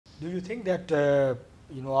Do you think that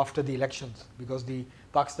after the elections, because the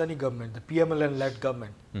Pakistani government, the PMLN-led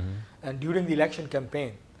government, and during the election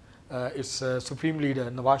campaign, its supreme leader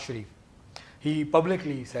Nawaz Sharif, he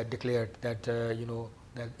publicly declared that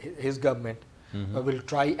that his government will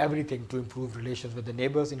try everything to improve relations with the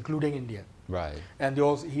neighbors, including India. Right. And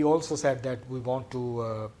he also said that we want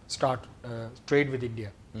to start trade with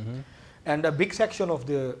India. And a big section of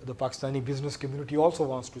the Pakistani business community also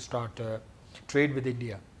wants to start trade with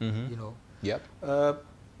India. Yep.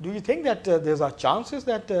 Do you think that there's a chances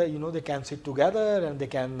that they can sit together and they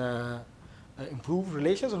can improve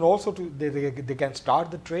relations, and also they can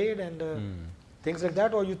start the trade and things like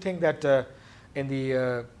that, or you think that in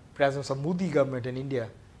the presence of Modi government in India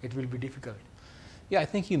it will be difficult? Yeah, I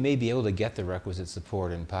think you may be able to get the requisite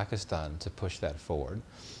support in Pakistan to push that forward.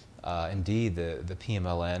 Indeed, the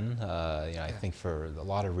PMLN, I think for a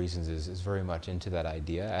lot of reasons is very much into that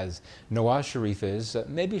idea, as Nawaz Sharif is.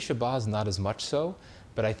 Maybe Shahbaz not as much so,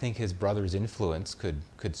 but I think his brother's influence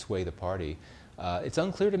could sway the party. It's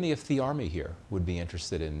unclear to me if the army here would be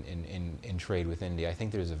interested in trade with India. I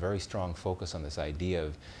think there's a very strong focus on this idea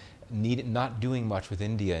of not doing much with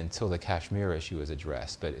India until the Kashmir issue is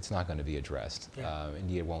addressed, but it's not going to be addressed. Yeah.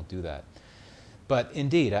 India won't do that. But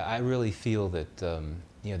indeed, I really feel that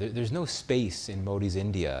there's no space in Modi's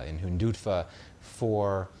India, in Hindutva,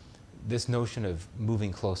 for this notion of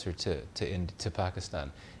moving closer to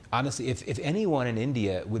Pakistan. Honestly, if anyone in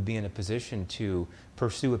India would be in a position to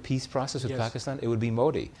pursue a peace process with Pakistan, it would be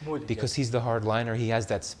Modi, because he's the hardliner. He has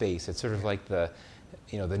that space. It's sort of like the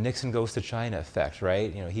Nixon goes to China effect,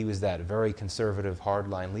 right? He was that very conservative,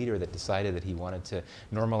 hardline leader that decided that he wanted to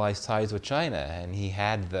normalize ties with China, and he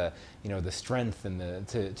had the strength and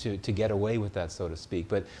to get away with that, so to speak.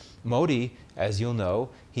 But Modi, as you'll know,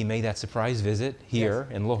 he made that surprise visit here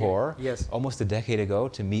in Lahore almost a decade ago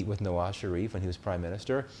to meet with Nawaz Sharif when he was prime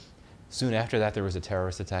minister. Soon after that, there was a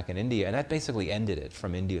terrorist attack in India, and that basically ended it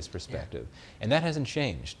from India's perspective. And that hasn't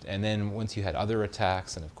changed. And then once you had other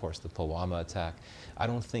attacks, and of course the Pulwama attack, I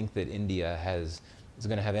don't think that India is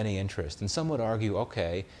going to have any interest. And some would argue,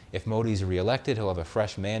 okay, if Modi's re-elected, he'll have a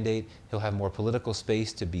fresh mandate, he'll have more political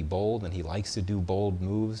space to be bold, and he likes to do bold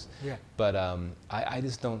moves. Yeah. But I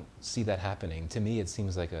just don't see that happening. To me, it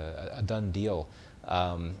seems like a done deal.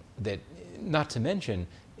 That, not to mention,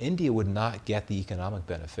 India would not get the economic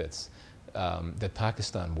benefits that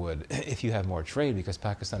Pakistan would if you have more trade, because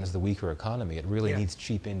Pakistan is the weaker economy. It really needs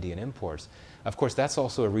cheap Indian imports. Of course, that's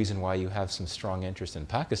also a reason why you have some strong interest in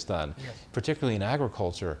Pakistan, particularly in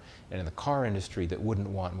agriculture and in the car industry, that wouldn't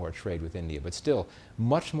want more trade with India. But still,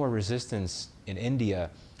 much more resistance in India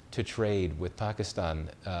to trade with Pakistan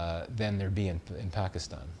than there be in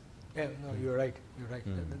Pakistan. Yeah, no, you're right. You're right.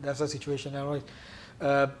 That's the situation now.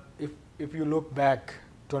 If you look back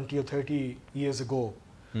 20 or 30 years ago,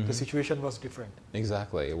 the situation was different.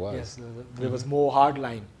 Exactly, it was. Yes, there was more hard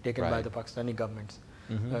line taken by the Pakistani governments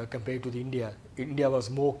compared to the India. India was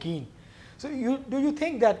more keen. So do you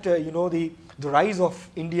think that the rise of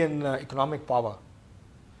Indian economic power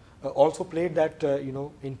also played that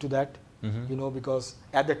into that? Because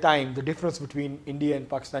at the time the difference between India and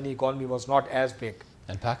Pakistani economy was not as big.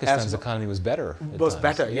 And Pakistan's economy was better. Was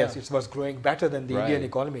better, yes. It was growing better than the Indian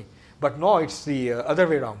economy. But now it's the other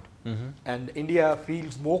way around. And India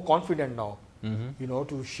feels more confident now,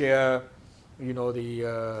 to share,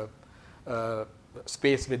 the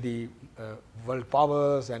space with the world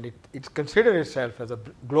powers, and it considers itself as a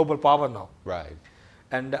global power now. Right.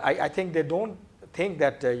 And I think they don't think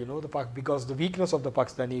that, because the weakness of the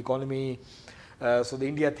Pakistani economy, so the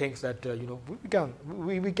India thinks that,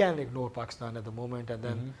 we can ignore Pakistan at the moment, and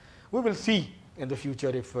then we will see in the future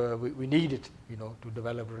if we need it, to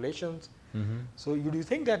develop relations. So do you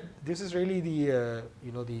think that this is really the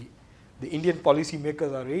Indian policy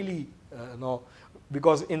makers are really now,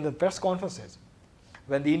 because in the press conferences,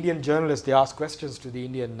 when the Indian journalists, they ask questions to the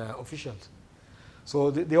Indian officials, so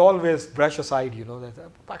they always brush aside,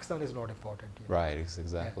 that Pakistan is not important. Right,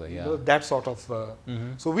 exactly. That sort of.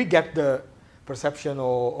 So we get the perception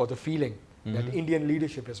or the feeling that Indian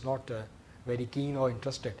leadership is not very keen or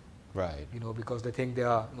interested. Right. Because they think they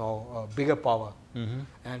are now a bigger power,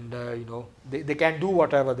 and they can do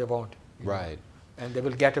whatever they want. Right. And they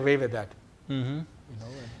will get away with that.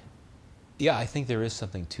 Yeah, I think there is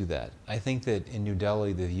something to that. I think that in New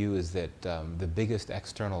Delhi, the view is that the biggest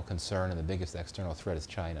external concern and the biggest external threat is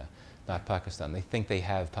China, not Pakistan. They think they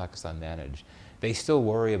have Pakistan managed. They still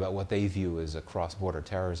worry about what they view as a cross-border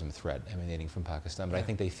terrorism threat emanating from Pakistan, but I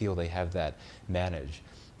think they feel they have that managed.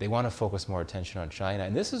 They want to focus more attention on China.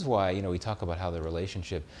 And this is why, we talk about how the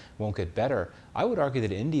relationship won't get better. I would argue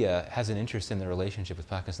that India has an interest in the relationship with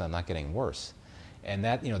Pakistan not getting worse. And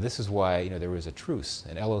that, this is why, there was a truce,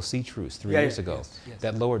 an LOC truce 3 years ago, yes.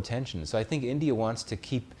 that lowered tensions. So I think India wants to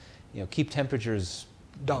keep temperatures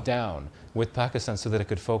down with Pakistan so that it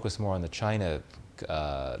could focus more on the China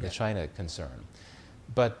concern.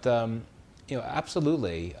 But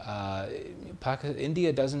absolutely,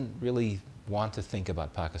 India doesn't really want to think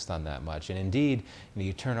about Pakistan that much. And indeed,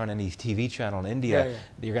 you turn on any TV channel in India,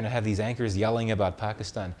 you're going to have these anchors yelling about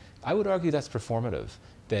Pakistan. I would argue that's performative.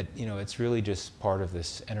 That it's really just part of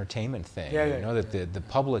this entertainment thing. That the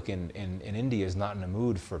public in India is not in a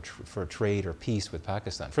mood for trade or peace with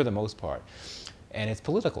Pakistan for the most part. And it's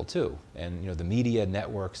political too. And the media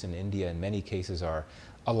networks in India in many cases are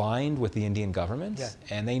aligned with the Indian government,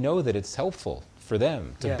 and they know that it's helpful for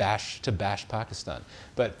them to bash Pakistan.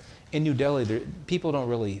 But in New Delhi, people don't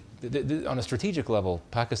really, on a strategic level,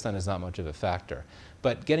 Pakistan is not much of a factor.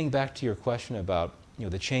 But getting back to your question about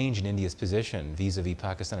the change in India's position vis-a-vis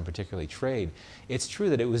Pakistan, and particularly trade, it's true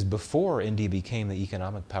that it was before India became the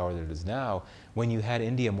economic power that it is now, when you had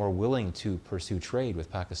India more willing to pursue trade with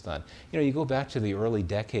Pakistan. You go back to the early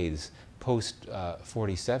decades post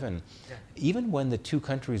 47, even when the two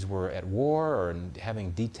countries were at war or having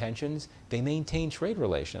deep tensions, they maintained trade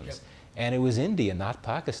relations. And it was India, not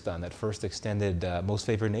Pakistan, that first extended most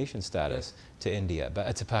favored nation status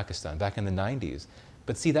to Pakistan back in the 90s.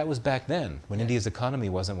 But see, that was back then, when India's economy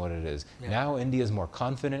wasn't what it is. Now India is more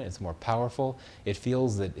confident, it's more powerful, it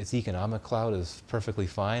feels that its economic clout is perfectly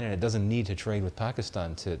fine, and it doesn't need to trade with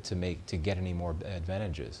Pakistan to get any more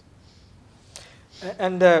advantages.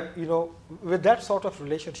 And with that sort of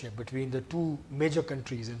relationship between the two major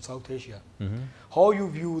countries in South Asia, how you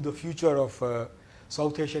view the future of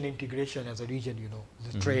South Asian integration as a region,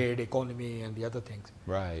 the trade, economy, and the other things.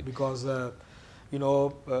 Right. Because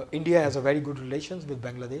India has a very good relations with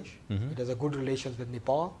Bangladesh. It has a good relations with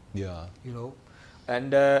Nepal.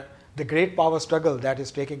 And the great power struggle that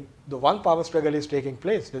is one power struggle is taking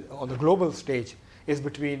place on the global stage is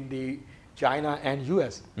between the China and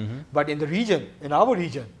US. But in the region, in our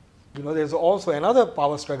region, there's also another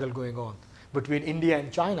power struggle going on between India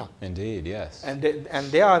and China. Indeed, yes. And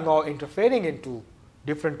they are now interfering into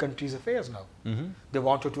different countries' affairs now. They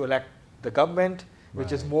wanted to elect the government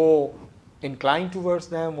which is more inclined towards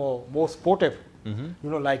them or more supportive.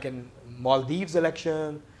 Like in Maldives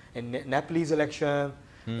election, in Nepalese election,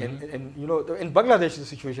 in Bangladesh the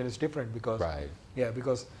situation is different because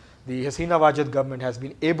because the Hasina Wajid government has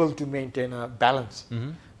been able to maintain a balance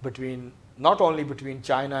between not only between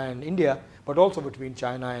China and India, but also between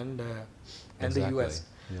China and the US.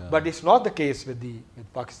 But it's not the case with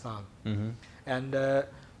Pakistan. And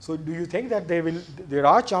so do you think that there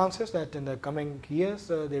are chances that in the coming years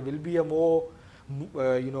there will be a more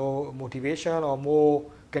motivation or more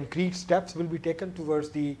concrete steps will be taken towards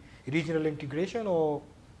the regional integration, or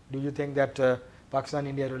do you think that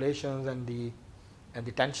Pakistan-India relations and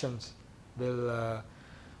the tensions will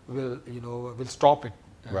stop it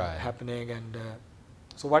happening? And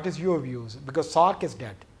so what is your views? Because SAARC is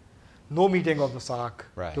dead. No meeting of the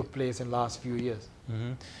SAARC took place in the last few years.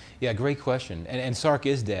 Yeah, great question. And SAARC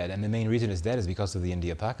is dead, and the main reason it's dead is because of the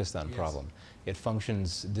India-Pakistan problem. It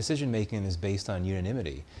functions, decision-making is based on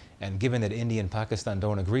unanimity. And given that India and Pakistan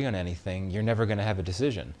don't agree on anything, you're never going to have a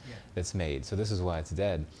decision that's made. So this is why it's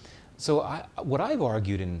dead. So what I've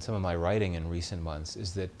argued in some of my writing in recent months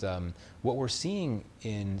is that what we're seeing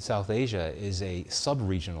in South Asia is a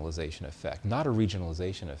sub-regionalization effect, not a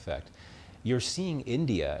regionalization effect. You're seeing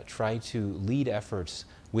India try to lead efforts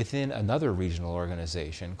within another regional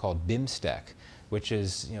organization called BIMSTEC, which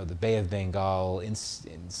is the Bay of Bengal. I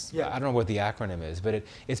don't know what the acronym is, but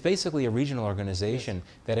it's basically a regional organization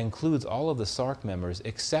that includes all of the SAARC members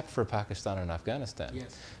except for Pakistan and Afghanistan.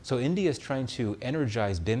 So India is trying to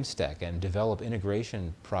energize BIMSTEC and develop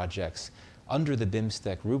integration projects under the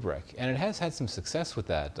BIMSTEC rubric, and it has had some success with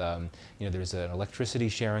that. There's an electricity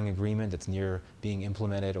sharing agreement that's near being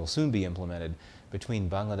implemented, or will soon be implemented, between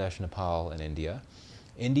Bangladesh, Nepal, and India.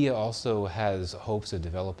 India also has hopes of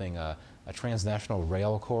developing a transnational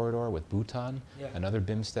rail corridor with Bhutan, another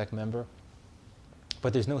BIMSTEC member.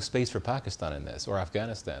 But there's no space for Pakistan in this, or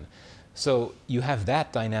Afghanistan. So you have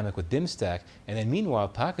that dynamic with BIMSTEC, and then meanwhile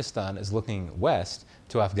Pakistan is looking west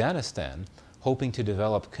to Afghanistan, hoping to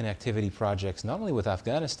develop connectivity projects not only with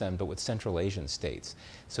Afghanistan but with Central Asian states.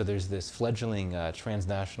 So there's this fledgling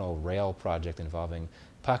transnational rail project involving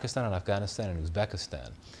Pakistan and Afghanistan and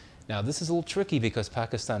Uzbekistan. Now this is a little tricky because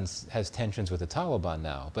Pakistan has tensions with the Taliban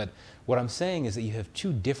now, but what I'm saying is that you have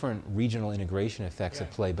two different regional integration effects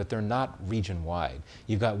at play, but they're not region-wide.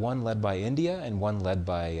 You've got one led by India and one led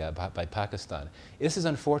by Pakistan. This is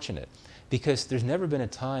unfortunate because there's never been a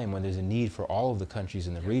time when there's a need for all of the countries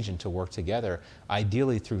in the region to work together,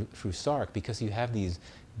 ideally through SAARC, because you have these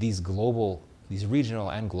regional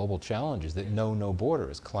and global challenges that know no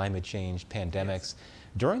borders: climate change, pandemics.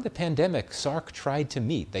 During the pandemic, SAARC tried to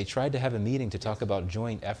meet. They tried to have a meeting to talk about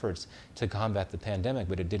joint efforts to combat the pandemic,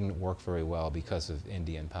 but it didn't work very well because of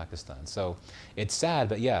India and Pakistan. So it's sad,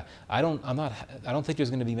 but yeah, I don't think there's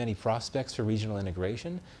going to be many prospects for regional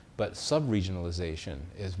integration, but sub-regionalization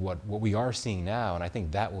is what we are seeing now, and I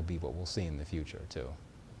think that will be what we'll see in the future too.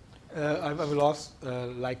 I will also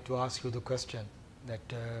like to ask you the question that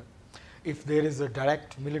if there is a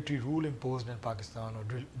direct military rule imposed in Pakistan or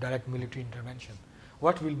direct military intervention,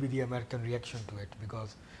 what will be the American reaction to it?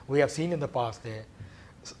 Because we have seen in the past,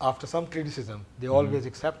 after some criticism, they always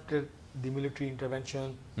accepted the military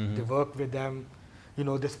intervention, they worked with them,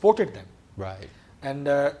 they supported them. Right. And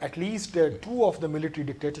at least two of the military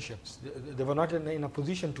dictatorships, they were not in a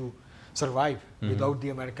position to survive without the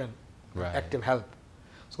American active help.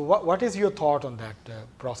 So what is your thought on that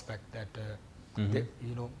prospect that,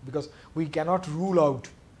 because we cannot rule out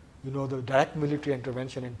the direct military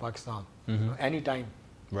intervention in Pakistan anytime.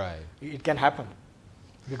 Right. It can happen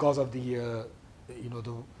because of the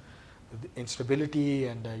the instability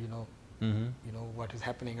and what is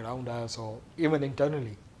happening around us, or even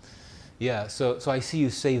internally. Yeah. So I see you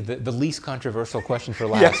saved the least controversial question for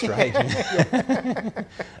last, right?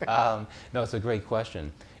 No, it's a great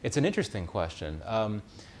question. It's an interesting question.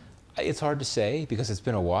 It's hard to say because it's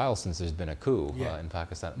been a while since there's been a coup in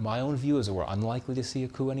Pakistan. My own view is that we're unlikely to see a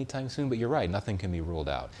coup anytime soon, but you're right, nothing can be ruled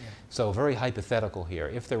out. So very hypothetical here.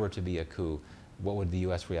 If there were to be a coup, what would the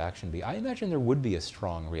U.S. reaction be? I imagine there would be a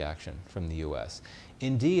strong reaction from the U.S.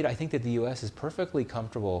 Indeed, I think that the U.S. is perfectly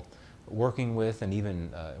comfortable working with and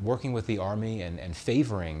even working with the army and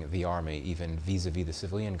favoring the army even vis-a-vis the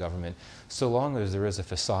civilian government, so long as there is a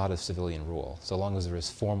facade of civilian rule, so long as there is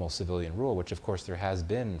formal civilian rule, which of course there has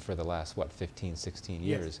been for the last, 15, 16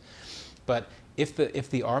 years. But if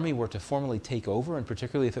the army were to formally take over, and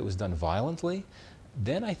particularly if it was done violently,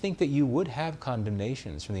 then I think that you would have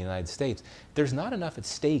condemnations from the United States. There's not enough at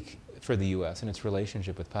stake for the U.S. and its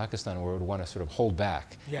relationship with Pakistan where it would want to sort of hold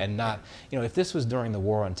back and not, if this was during the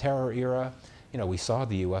War on Terror era, we saw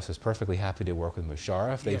the U.S. was perfectly happy to work with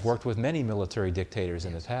Musharraf. They've worked with many military dictators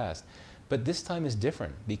in the past. But this time is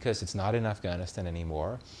different because it's not in Afghanistan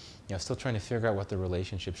anymore. Still trying to figure out what the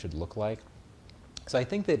relationship should look like. So I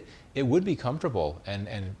think that it would be comfortable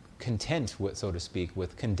and content, so to speak,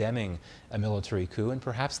 with condemning a military coup, and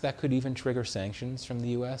perhaps that could even trigger sanctions from the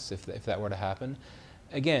U.S. if that were to happen.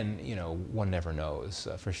 Again, one never knows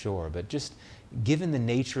for sure, but just given the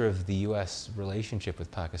nature of the U.S. relationship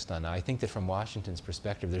with Pakistan, I think that from Washington's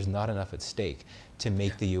perspective, there's not enough at stake to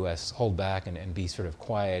make the U.S. hold back and be sort of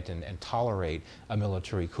quiet and tolerate a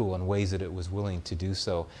military coup in ways that it was willing to do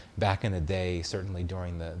so back in the day, certainly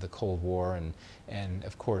during the Cold War and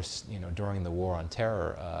of course, during the War on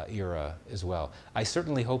Terror era as well. I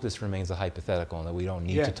certainly hope this remains a hypothetical and that we don't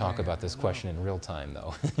need to talk about this question in real time,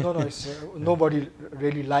 though. No, nobody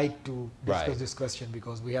really liked to discuss this question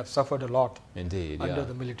because we have suffered a lot. Indeed, under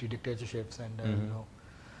the military dictatorships, and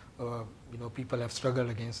people have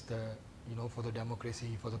struggled against for the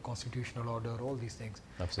democracy, for the constitutional order, all these things.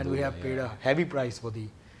 Absolutely, and we have paid a heavy price for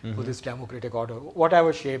for this democratic order,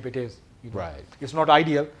 whatever shape it is. It's not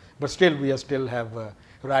ideal, but still we still have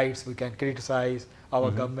rights. We can criticize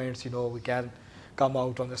our governments. We can come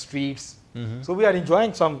out on the streets. So we are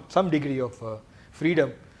enjoying some degree of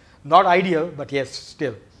freedom. Not ideal, but yes,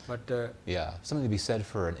 still. But something to be said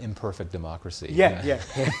for an imperfect democracy. There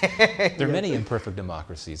are many imperfect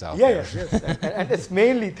democracies out there. Yes. and it's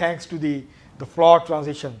mainly thanks to the flawed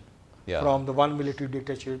transition from the one military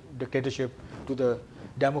dictatorship to the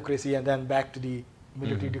democracy and then back to the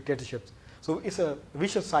military dictatorships. So it's a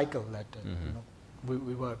vicious cycle that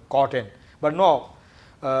we were caught in. But no,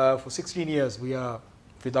 for 16 years we are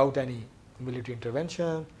without any military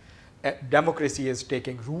intervention. Democracy is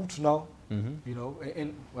taking roots now. And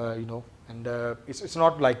it's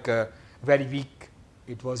not like very weak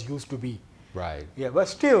it was used to be. Right. Yeah, but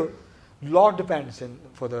still, lot depends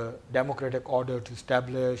for the democratic order to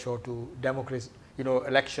establish or to democracy,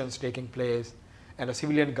 elections taking place, and the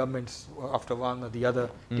civilian governments after one or the other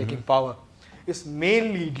taking power. It's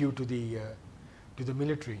mainly due to the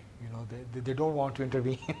military. They don't want to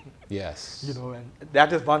intervene. Yes. And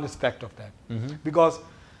that is one aspect of that. Because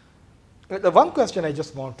the one question I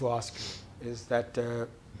just want to ask you is that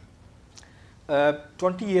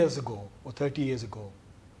 20 years ago or 30 years ago,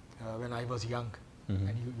 when I was young,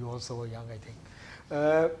 and you also were young, I think,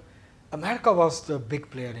 America was the big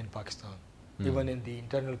player in Pakistan. Even in the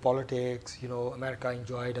internal politics, America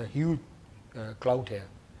enjoyed a clout here.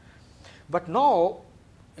 But now,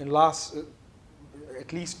 in last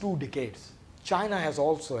at least 2 decades, China has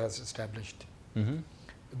established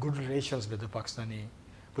good relations with the Pakistani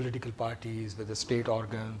political parties, with the state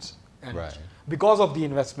organs, and because of the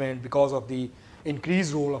investment, because of the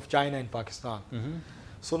increased role of China in Pakistan.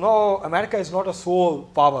 So now America is not a sole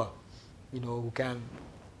power, who can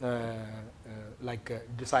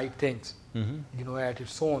decide things, at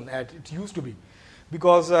its own, as it used to be,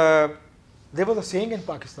 because there was a saying in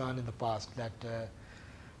Pakistan in the past that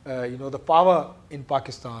the power in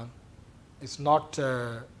Pakistan is not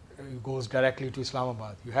goes directly to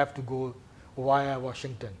Islamabad. You have to go via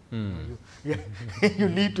Washington. You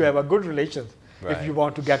need to have a good relations if you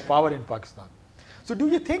want to get power in Pakistan. So do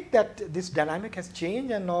you think that this dynamic has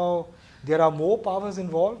changed and now there are more powers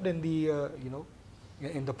involved in the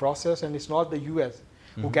in the process, and it's not the US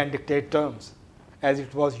who can dictate terms as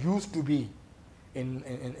it was used to be in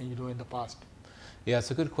the past? Yeah,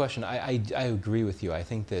 it's a good question. I agree with you. I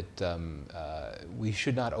think that we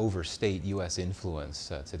should not overstate U.S.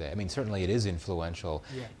 influence today. I mean, certainly it is influential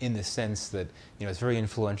in the sense that it's very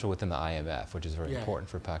influential within the IMF, which is very important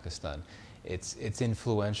for Pakistan. It's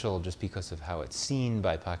influential just because of how it's seen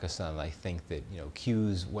by Pakistan. I think that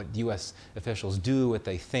cues what U.S. officials do, what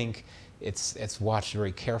they think, it's watched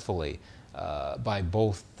very carefully by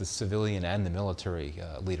both the civilian and the military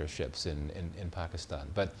leaderships in Pakistan.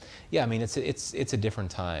 But yeah, I mean, it's a different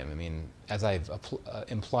time. I mean, as I've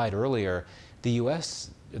implied earlier, the U.S.,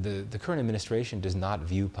 the current administration does not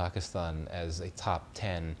view Pakistan as a top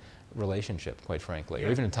 10 relationship, quite frankly, or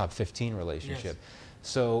even a top 15 relationship.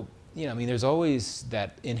 So, I mean, there's always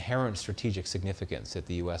that inherent strategic significance that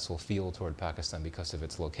the U.S. will feel toward Pakistan because of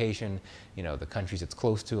its location, the countries it's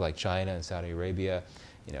close to, like China and Saudi Arabia,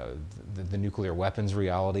 the nuclear weapons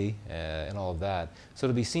reality and all of that. So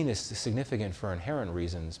to be seen as significant for inherent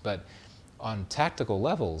reasons, but on tactical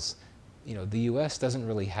levels, the U.S. doesn't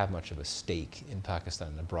really have much of a stake in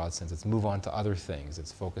Pakistan in a broad sense. It's moved on to other things.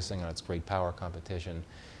 It's focusing on its great power competition.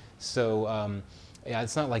 So yeah,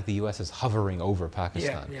 it's not like the U.S. is hovering over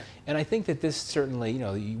Pakistan. And I think that this certainly,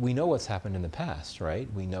 we know what's happened in the past, right?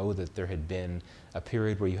 We know that there had been a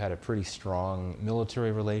period where you had a pretty strong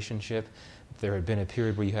military relationship. There had been a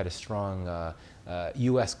period where you had a strong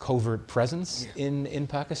U.S. covert presence in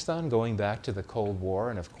Pakistan, going back to the Cold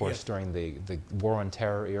War, and of course during the War on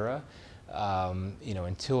Terror era,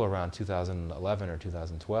 until around 2011 or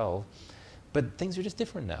 2012. But things are just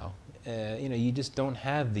different now. You just don't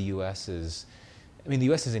have the U.S.'s. I mean, the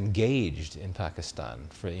U.S. is engaged in Pakistan.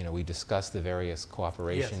 We discussed the various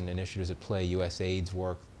cooperation initiatives at play, USAID's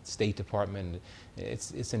work, State Department,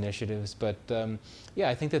 its initiatives. But yeah,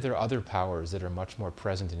 I think that there are other powers that are much more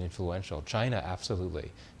present and influential. China,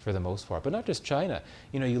 absolutely, for the most part. But not just China.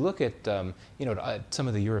 You look at some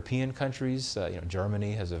of the European countries.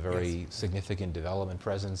 Germany has a very significant development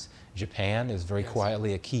presence. Japan is very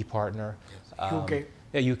quietly a key partner. UK.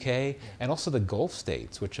 Yeah, UK, and also the Gulf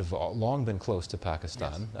states, which have long been close to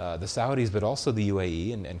Pakistan, the Saudis, but also the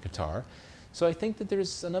UAE and Qatar. So I think that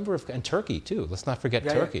there's a number of, and Turkey too, let's not forget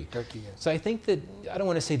Turkey. Turkey, So I think that, I don't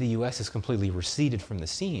want to say the US has completely receded from the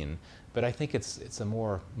scene, but I think it's a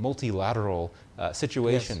more multilateral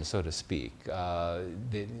situation, so to speak.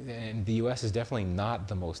 And the US is definitely not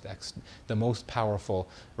the most powerful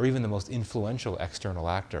or even the most influential external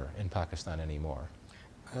actor in Pakistan anymore.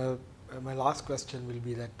 My last question will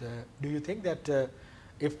be that, do you think that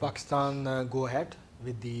if Pakistan go ahead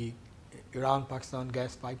with the Iran-Pakistan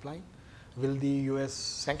gas pipeline, will the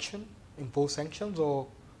US impose sanctions, or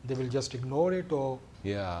they will just ignore it? Or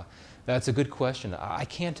yeah, that's a good question. I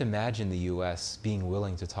can't imagine the US being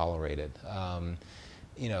willing to tolerate it.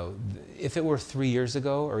 If it were 3 years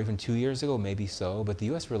ago or even 2 years ago, maybe so, but the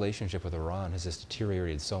US relationship with Iran has just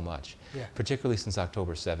deteriorated so much, particularly since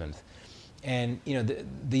October 7th. And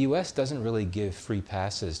the U.S. doesn't really give free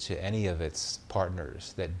passes to any of its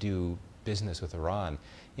partners that do business with Iran.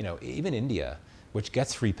 Even India, which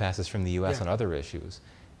gets free passes from the U.S. on other issues,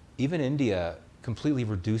 even India completely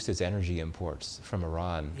reduced its energy imports from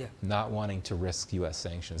Iran, not wanting to risk U.S.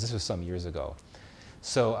 sanctions. This was some years ago.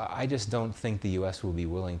 So I just don't think the U.S. will be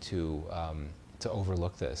willing to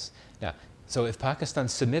overlook this. Now, so if Pakistan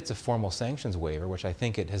submits a formal sanctions waiver, which I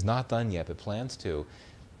think it has not done yet but plans to,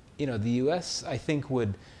 the U.S. I think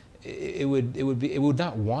would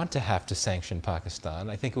not want to have to sanction Pakistan.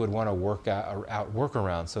 I think it would want to work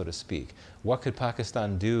workaround, so to speak. What could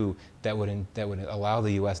Pakistan do that would allow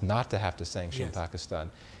the U.S. not to have to sanction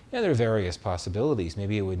Pakistan? There are various possibilities.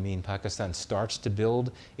 Maybe it would mean Pakistan starts to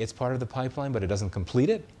build its part of the pipeline, but it doesn't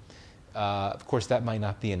complete it. Of course, that might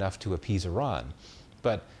not be enough to appease Iran.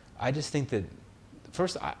 But I just think that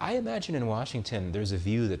first, I imagine in Washington there's a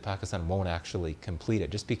view that Pakistan won't actually complete it,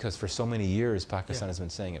 just because for so many years Pakistan has been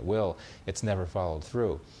saying it will. It's never followed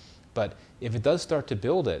through. But if it does start to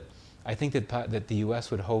build it, I think that the U.S.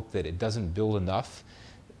 would hope that it doesn't build enough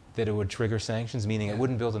that it would trigger sanctions, meaning it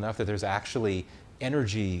wouldn't build enough that there's actually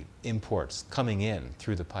energy imports coming in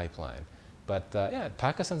through the pipeline. But yeah,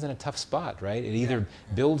 Pakistan's in a tough spot, right? It either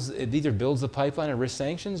builds the pipeline and risks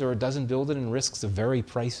sanctions, or it doesn't build it and risks a very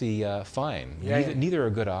pricey fine. Neither are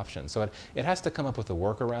good options. So it has to come up with a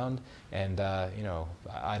workaround, and you know,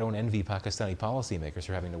 I don't envy Pakistani policymakers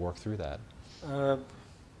for having to work through that.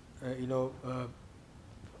 You know,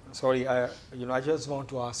 sorry, you know, I just want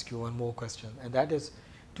to ask you one more question, and that is,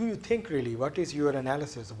 do you think really, what is your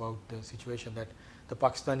analysis about the situation that the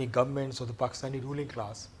Pakistani government or the Pakistani ruling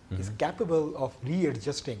class is capable of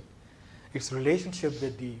readjusting its relationship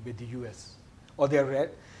with the US, or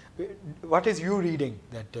what is your reading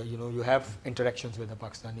that you know, you have interactions with the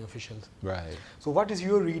Pakistani officials? Right. So what is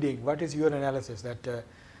your reading? What is your analysis that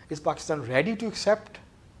is Pakistan ready to accept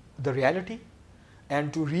the reality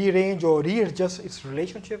and to rearrange or readjust its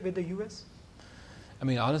relationship with the US? I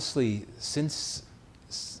mean, honestly, since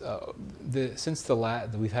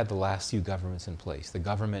we've had the last few governments in place, the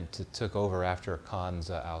government took over after Khan's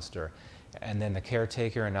ouster, and then the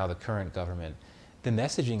caretaker, and now the current government, the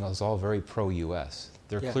messaging is all very pro-US.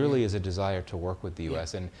 There clearly is a desire to work with the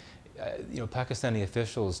US, and you know, Pakistani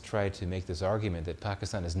officials try to make this argument that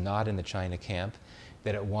Pakistan is not in the China camp,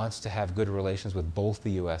 that it wants to have good relations with both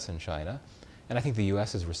the US and China. And I think the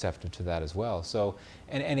U.S. is receptive to that as well. So,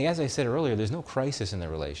 and as I said earlier, there's no crisis in the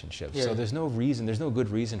relationship. So there's no good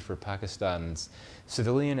reason for Pakistan's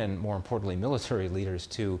civilian and, more importantly, military leaders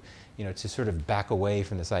to, you know, to sort of back away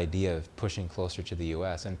from this idea of pushing closer to the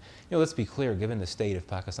U.S. And, you know, let's be clear, given the state of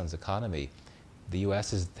Pakistan's economy, the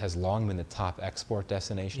U.S. has long been the top export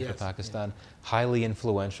destination for Pakistan, highly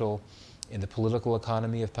influential in the political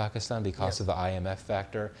economy of Pakistan because of the IMF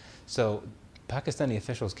factor. So Pakistani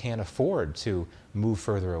officials can't afford to move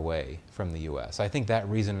further away from the U.S. I think that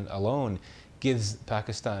reason alone gives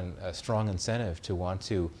Pakistan a strong incentive to want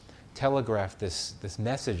to telegraph this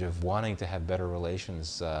message of wanting to have better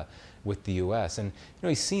relations with the U.S. And, you know,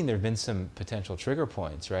 we've seen there have been some potential trigger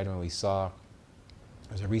points, right? When we saw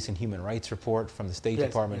there was a recent human rights report from the State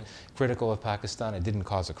Department critical of Pakistan. It didn't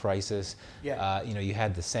cause a crisis. You know, you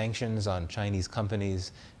had the sanctions on Chinese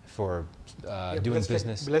companies for doing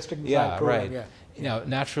business. You know,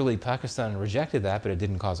 naturally Pakistan rejected that, but it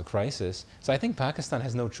didn't cause a crisis. So I think Pakistan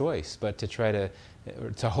has no choice but to try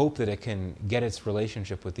to hope that it can get its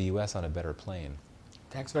relationship with the U.S. on a better plane.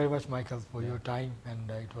 Thanks very much, Michael, for your time,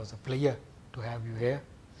 and it was a pleasure to have you here.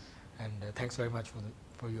 And thanks very much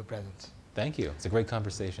for your presence. Thank you. It's a great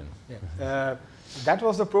conversation. That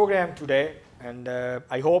was the program today, and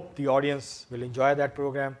I hope the audience will enjoy that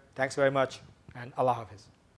program. Thanks very much, and Allah Hafiz.